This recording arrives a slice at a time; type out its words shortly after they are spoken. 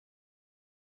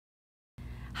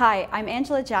Hi, I'm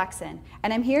Angela Jackson,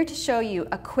 and I'm here to show you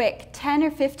a quick 10 or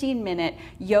 15 minute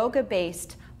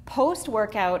yoga-based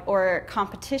post-workout or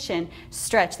competition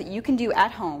stretch that you can do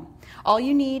at home. All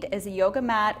you need is a yoga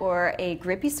mat or a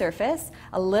grippy surface,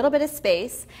 a little bit of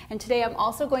space, and today I'm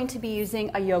also going to be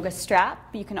using a yoga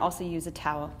strap, but you can also use a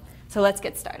towel. So let's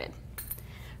get started.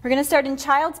 We're going to start in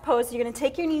child's pose. You're going to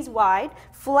take your knees wide,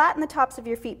 flatten the tops of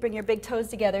your feet, bring your big toes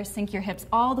together, sink your hips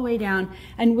all the way down,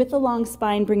 and with a long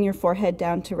spine, bring your forehead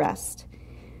down to rest.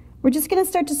 We're just going to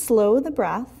start to slow the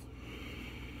breath,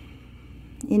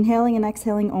 inhaling and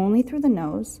exhaling only through the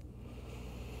nose,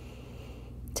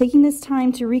 taking this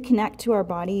time to reconnect to our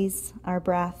bodies, our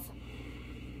breath,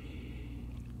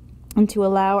 and to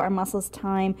allow our muscles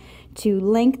time to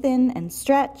lengthen and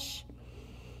stretch.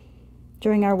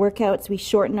 During our workouts, we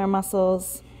shorten our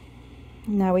muscles.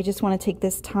 Now we just want to take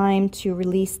this time to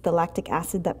release the lactic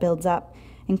acid that builds up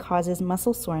and causes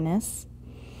muscle soreness.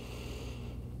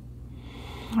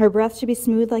 Our breath should be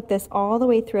smooth like this all the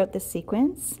way throughout this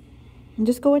sequence. And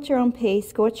just go at your own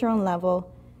pace, go at your own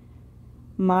level.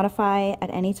 Modify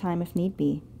at any time if need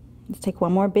be. Let's take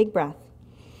one more big breath.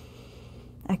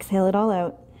 Exhale it all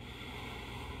out.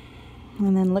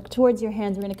 And then look towards your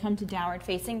hands. We're going to come to downward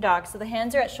facing dog. So the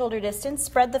hands are at shoulder distance.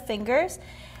 Spread the fingers.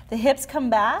 The hips come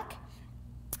back.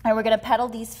 And we're going to pedal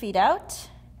these feet out.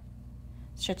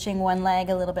 Stretching one leg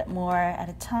a little bit more at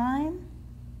a time.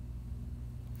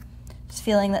 Just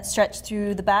feeling that stretch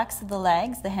through the backs of the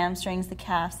legs, the hamstrings, the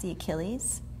calves, the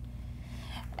Achilles.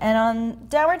 And on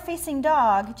downward facing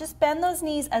dog, just bend those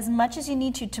knees as much as you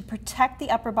need to protect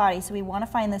the upper body. So we want to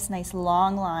find this nice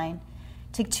long line.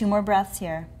 Take 2 more breaths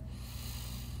here.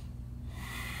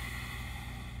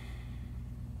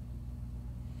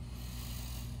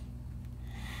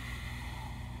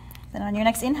 Then on your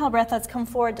next inhale breath, let's come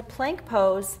forward to plank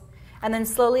pose, and then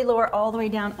slowly lower all the way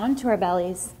down onto our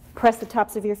bellies. Press the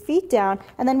tops of your feet down,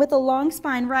 and then with a long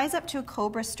spine, rise up to a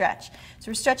cobra stretch.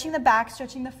 So we're stretching the back,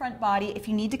 stretching the front body. If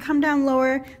you need to come down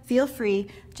lower, feel free.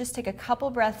 Just take a couple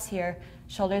breaths here,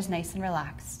 shoulders nice and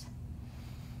relaxed.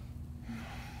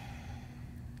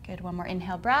 Good, one more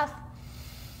inhale breath.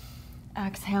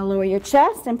 Exhale, lower your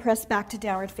chest, and press back to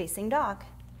downward facing dog.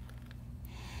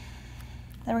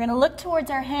 Then we're going to look towards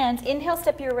our hands. Inhale,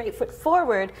 step your right foot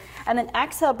forward, and then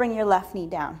exhale, bring your left knee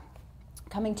down,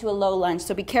 coming to a low lunge.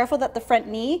 So be careful that the front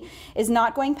knee is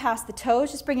not going past the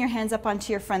toes. Just bring your hands up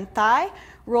onto your front thigh.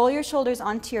 Roll your shoulders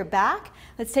onto your back.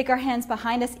 Let's take our hands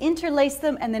behind us, interlace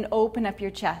them, and then open up your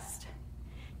chest.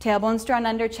 Tailbones drawn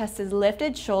under, chest is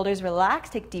lifted, shoulders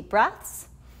relaxed. Take deep breaths.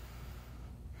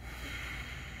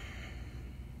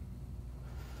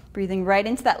 Breathing right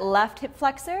into that left hip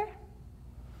flexor.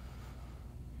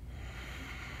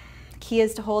 Key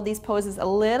is to hold these poses a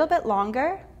little bit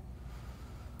longer.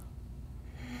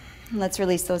 Let's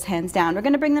release those hands down. We're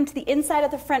going to bring them to the inside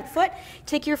of the front foot.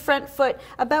 Take your front foot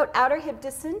about outer hip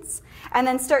distance, and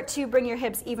then start to bring your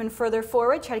hips even further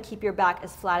forward. Try to keep your back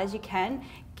as flat as you can.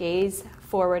 Gaze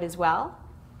forward as well.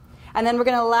 And then we're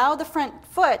going to allow the front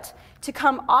foot to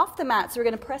come off the mat. So we're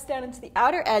going to press down into the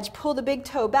outer edge, pull the big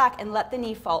toe back, and let the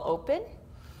knee fall open.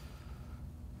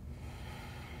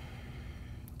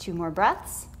 2 more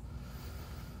breaths.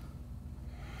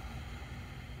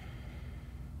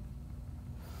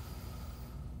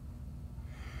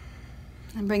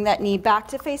 And bring that knee back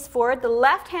to face forward. The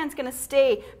left hand's going to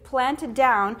stay planted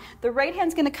down. The right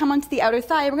hand's going to come onto the outer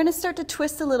thigh. We're going to start to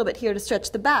twist a little bit here to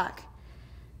stretch the back.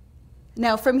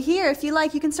 Now from here, if you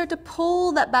like, you can start to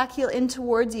pull that back heel in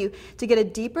towards you to get a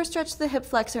deeper stretch to the hip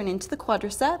flexor and into the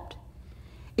quadricep.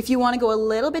 If you want to go a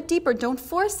little bit deeper, don't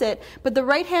force it, but the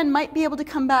right hand might be able to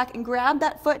come back and grab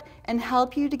that foot and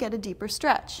help you to get a deeper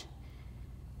stretch.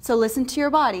 So listen to your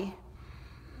body.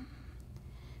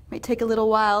 Might take a little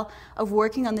while of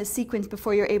working on this sequence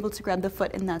before you're able to grab the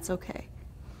foot, and that's okay.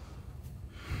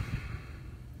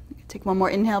 Take one more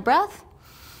inhale breath.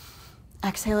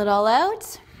 Exhale it all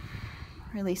out.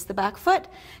 Release the back foot.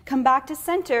 Come back to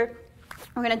center.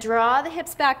 We're going to draw the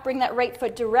hips back, bring that right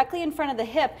foot directly in front of the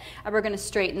hip, and we're going to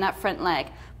straighten that front leg.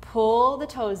 Pull the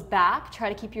toes back. Try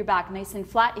to keep your back nice and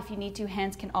flat. If you need to,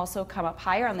 hands can also come up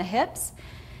higher on the hips.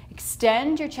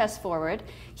 Extend your chest forward.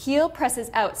 Heel presses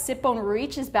out. Sit bone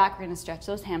reaches back. We're going to stretch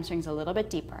those hamstrings a little bit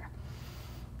deeper.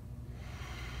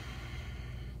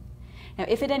 Now,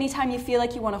 if at any time you feel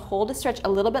like you want to hold a stretch a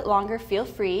little bit longer, feel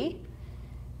free.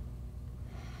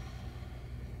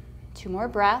 2 more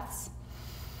breaths.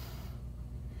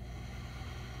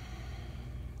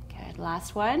 Good.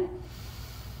 Last one.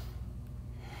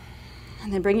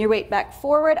 And then bring your weight back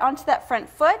forward onto that front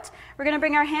foot. We're going to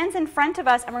bring our hands in front of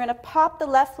us, and we're going to pop the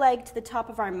left leg to the top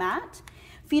of our mat.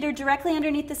 Feet are directly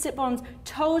underneath the sit bones,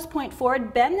 toes point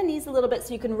forward, bend the knees a little bit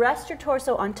so you can rest your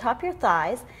torso on top of your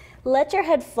thighs. Let your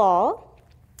head fall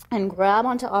and grab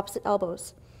onto opposite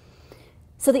elbows.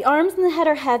 So the arms and the head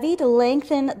are heavy to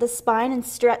lengthen the spine and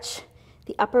stretch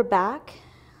the upper back.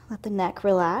 Let the neck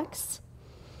relax.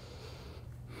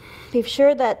 Be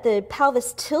sure that the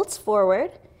pelvis tilts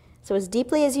forward. So as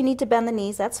deeply as you need to bend the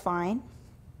knees, that's fine.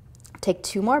 Take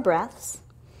 2 more breaths.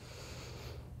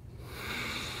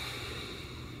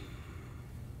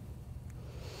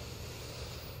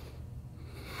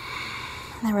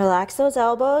 And then relax those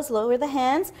elbows, lower the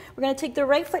hands. We're going to take the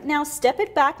right foot now, step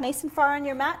it back nice and far on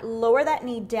your mat, lower that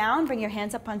knee down, bring your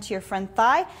hands up onto your front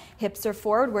thigh, hips are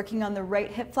forward, working on the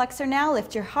right hip flexor now.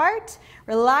 Lift your heart,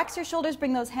 relax your shoulders,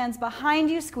 bring those hands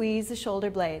behind you, squeeze the shoulder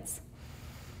blades.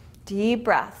 Deep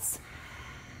breaths.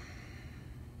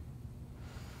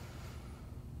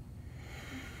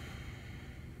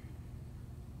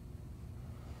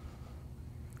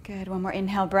 Good, one more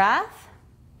inhale breath.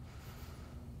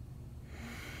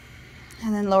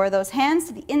 And then lower those hands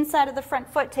to the inside of the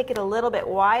front foot. Take it a little bit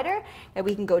wider, and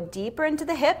we can go deeper into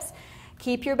the hips.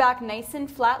 Keep your back nice and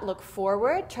flat. Look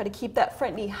forward. Try to keep that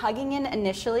front knee hugging in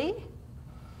initially.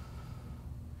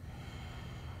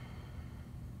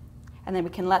 And then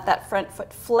we can let that front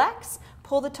foot flex.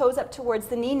 Pull the toes up towards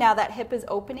the knee. Now that hip is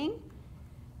opening.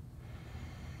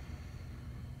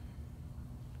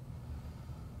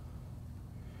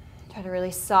 Try to really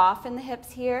soften the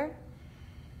hips here.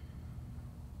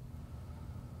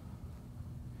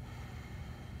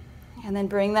 And then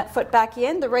bring that foot back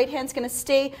in. The right hand's going to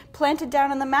stay planted down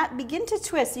on the mat. Begin to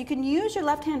twist. You can use your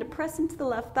left hand to press into the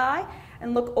left thigh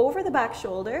and look over the back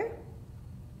shoulder.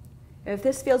 If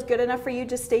this feels good enough for you,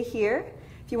 just stay here.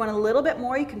 If you want a little bit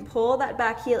more, you can pull that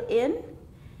back heel in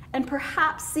and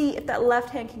perhaps see if that left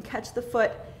hand can catch the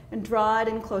foot and draw it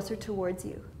in closer towards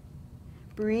you.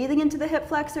 Breathing into the hip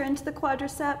flexor, into the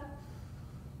quadricep.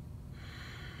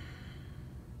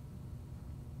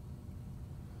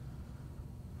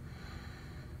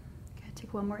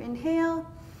 Take one more inhale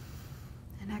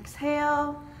and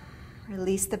exhale.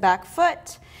 Release the back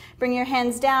foot. Bring your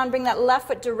hands down. Bring that left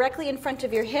foot directly in front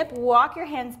of your hip. Walk your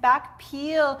hands back.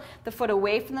 Peel the foot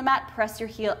away from the mat. Press your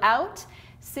heel out.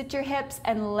 Sit your hips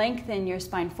and lengthen your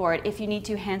spine forward. If you need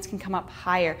to, hands can come up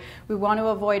higher. We want to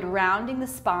avoid rounding the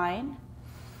spine.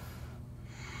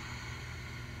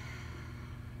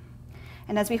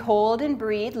 And as we hold and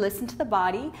breathe, listen to the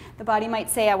body. The body might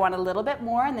say, I want a little bit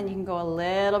more, and then you can go a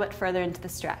little bit further into the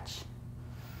stretch.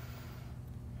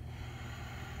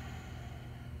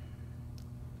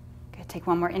 Good, take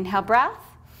one more inhale breath.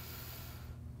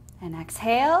 And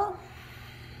exhale.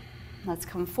 Let's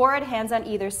come forward, hands on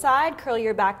either side, curl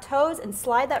your back toes, and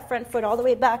slide that front foot all the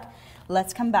way back.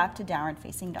 Let's come back to downward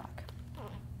facing dog.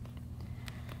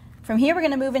 From here, we're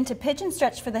going to move into pigeon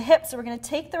stretch for the hips. So we're going to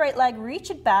take the right leg, reach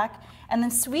it back, and then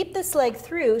sweep this leg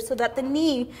through so that the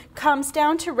knee comes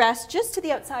down to rest just to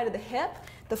the outside of the hip.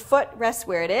 The foot rests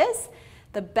where it is.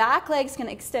 The back leg's going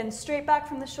to extend straight back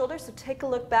from the shoulder, so take a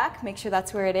look back, make sure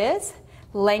that's where it is.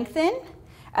 Lengthen,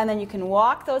 and then you can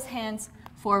walk those hands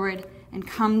forward and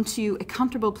come to a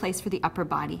comfortable place for the upper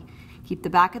body. Keep the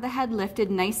back of the head lifted,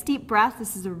 nice deep breath.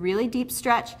 This is a really deep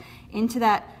stretch into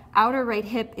that outer right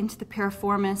hip, into the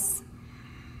piriformis.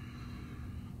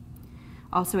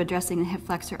 Also addressing the hip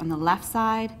flexor on the left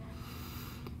side.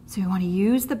 So we want to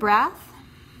use the breath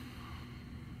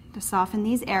to soften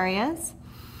these areas.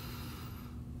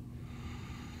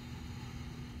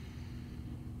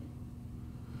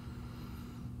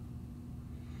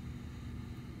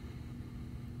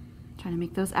 Trying to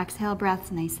make those exhale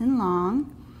breaths nice and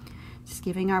long. Just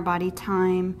giving our body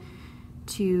time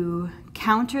to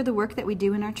counter the work that we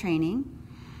do in our training,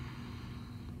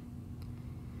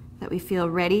 that we feel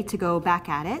ready to go back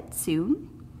at it soon.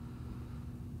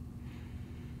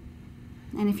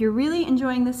 And if you're really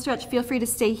enjoying this stretch, feel free to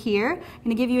stay here. I'm going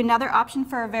to give you another option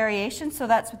for a variation. So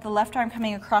that's with the left arm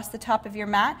coming across the top of your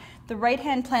mat. The right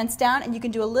hand plants down, and you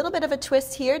can do a little bit of a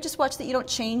twist here. Just watch that you don't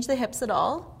change the hips at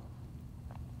all.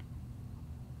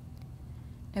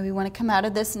 Now we want to come out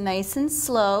of this nice and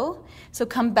slow. So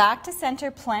come back to center,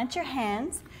 plant your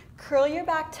hands, curl your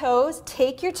back toes,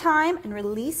 take your time, and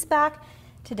release back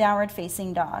to downward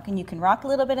facing dog. And you can rock a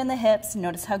little bit in the hips.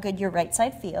 Notice how good your right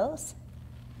side feels.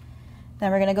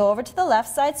 Then we're going to go over to the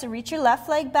left side. So reach your left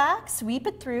leg back, sweep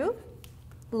it through,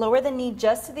 lower the knee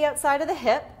just to the outside of the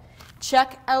hip,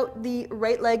 check out the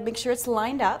right leg, make sure it's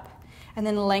lined up, and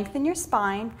then lengthen your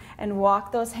spine and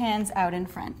walk those hands out in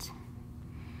front.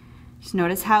 Just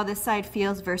notice how this side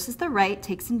feels versus the right.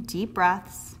 Take some deep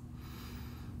breaths.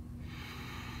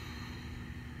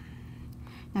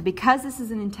 Now, because this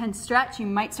is an intense stretch, you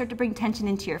might start to bring tension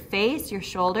into your face, your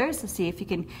shoulders, so see if you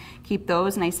can keep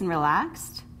those nice and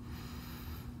relaxed.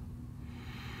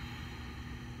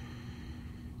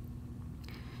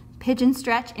 Pigeon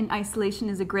stretch in isolation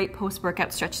is a great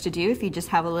post-workout stretch to do if you just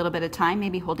have a little bit of time,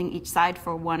 maybe holding each side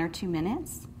for 1 or 2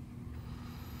 minutes.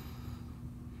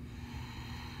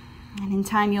 And in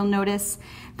time, you'll notice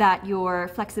that your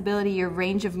flexibility, your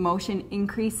range of motion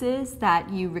increases,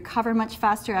 that you recover much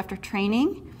faster after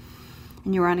training,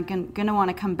 and you're going to want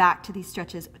to come back to these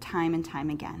stretches time and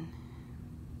time again.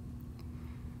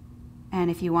 And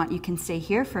if you want, you can stay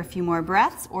here for a few more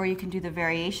breaths, or you can do the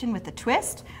variation with the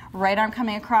twist. Right arm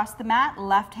coming across the mat,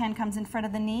 left hand comes in front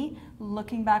of the knee,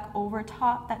 looking back over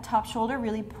that top shoulder.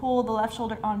 Really pull the left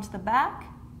shoulder onto the back.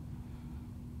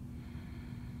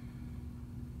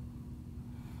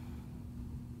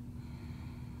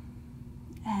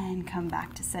 And come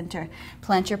back to center.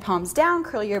 Plant your palms down,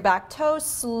 curl your back toes,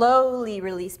 slowly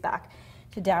release back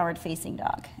to downward facing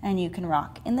dog. And you can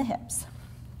rock in the hips.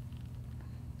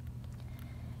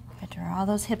 Draw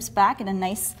those hips back in a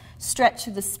nice stretch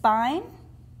through the spine.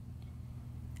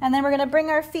 And then we're going to bring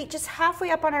our feet just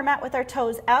halfway up on our mat with our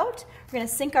toes out. We're going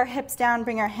to sink our hips down,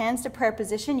 bring our hands to prayer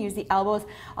position, use the elbows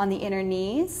on the inner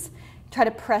knees. Try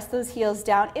to press those heels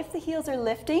down. If the heels are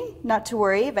lifting, not to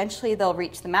worry, eventually they'll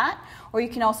reach the mat. Or you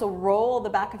can also roll the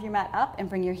back of your mat up and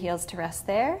bring your heels to rest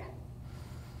there.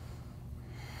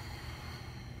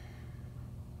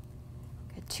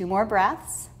 Good, 2 more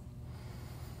breaths.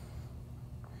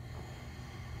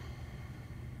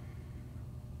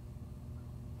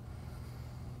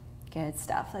 Good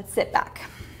stuff. Let's sit back.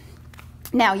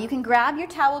 Now you can grab your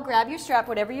towel, grab your strap,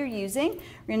 whatever you're using.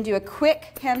 We're going to do a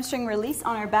quick hamstring release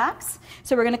on our backs.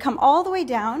 So we're going to come all the way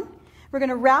down. We're going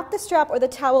to wrap the strap or the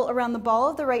towel around the ball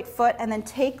of the right foot and then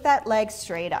take that leg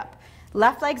straight up.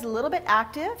 Left leg's a little bit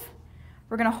active.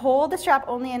 We're going to hold the strap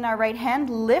only in our right hand,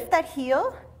 lift that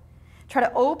heel, try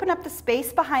to open up the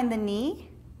space behind the knee.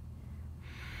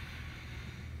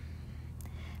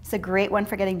 It's a great one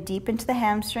for getting deep into the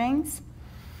hamstrings.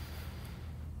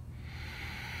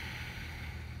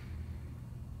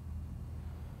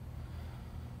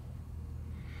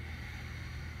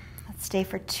 Stay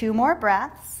for 2 more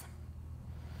breaths.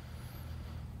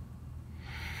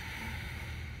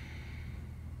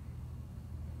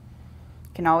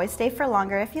 You can always stay for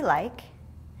longer if you like.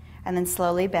 And then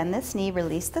slowly bend this knee,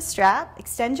 release the strap,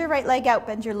 extend your right leg out,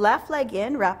 bend your left leg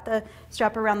in, wrap the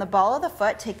strap around the ball of the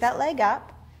foot, take that leg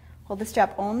up, hold the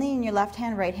strap only in your left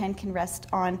hand, right hand can rest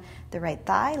on the right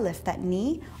thigh, lift that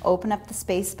knee, open up the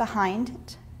space behind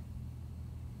it.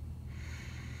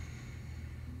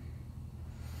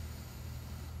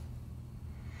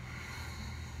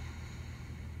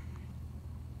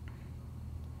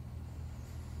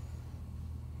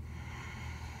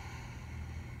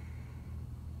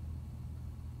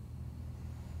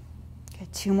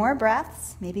 Good, 2 more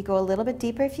breaths. Maybe go a little bit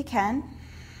deeper if you can.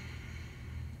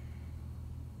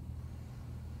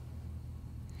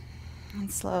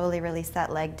 And slowly release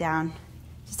that leg down.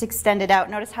 Just extend it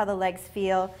out. Notice how the legs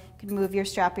feel. You can move your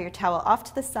strap or your towel off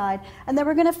to the side. And then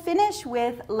we're going to finish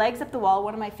with legs up the wall,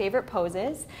 one of my favorite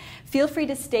poses. Feel free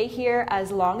to stay here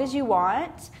as long as you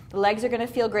want. The legs are going to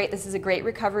feel great. This is a great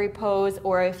recovery pose,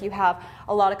 or if you have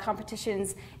a lot of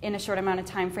competitions in a short amount of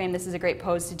time frame, this is a great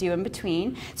pose to do in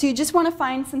between. So you just want to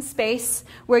find some space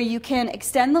where you can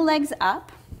extend the legs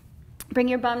up, bring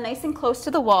your bum nice and close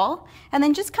to the wall, and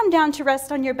then just come down to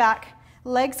rest on your back.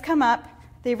 Legs come up.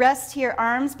 They rest here,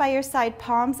 arms by your side,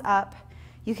 palms up.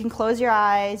 You can close your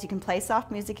eyes, you can play soft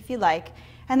music if you like,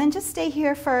 and then just stay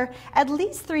here for at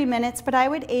least 3 minutes, but I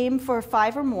would aim for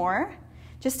 5 or more,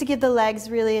 just to give the legs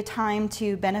really a time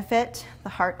to benefit. The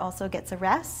heart also gets a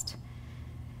rest.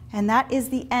 And that is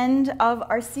the end of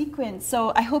our sequence.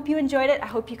 So I hope you enjoyed it. I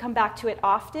hope you come back to it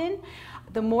often.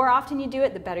 The more often you do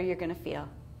it, the better you're going to feel.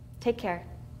 Take care.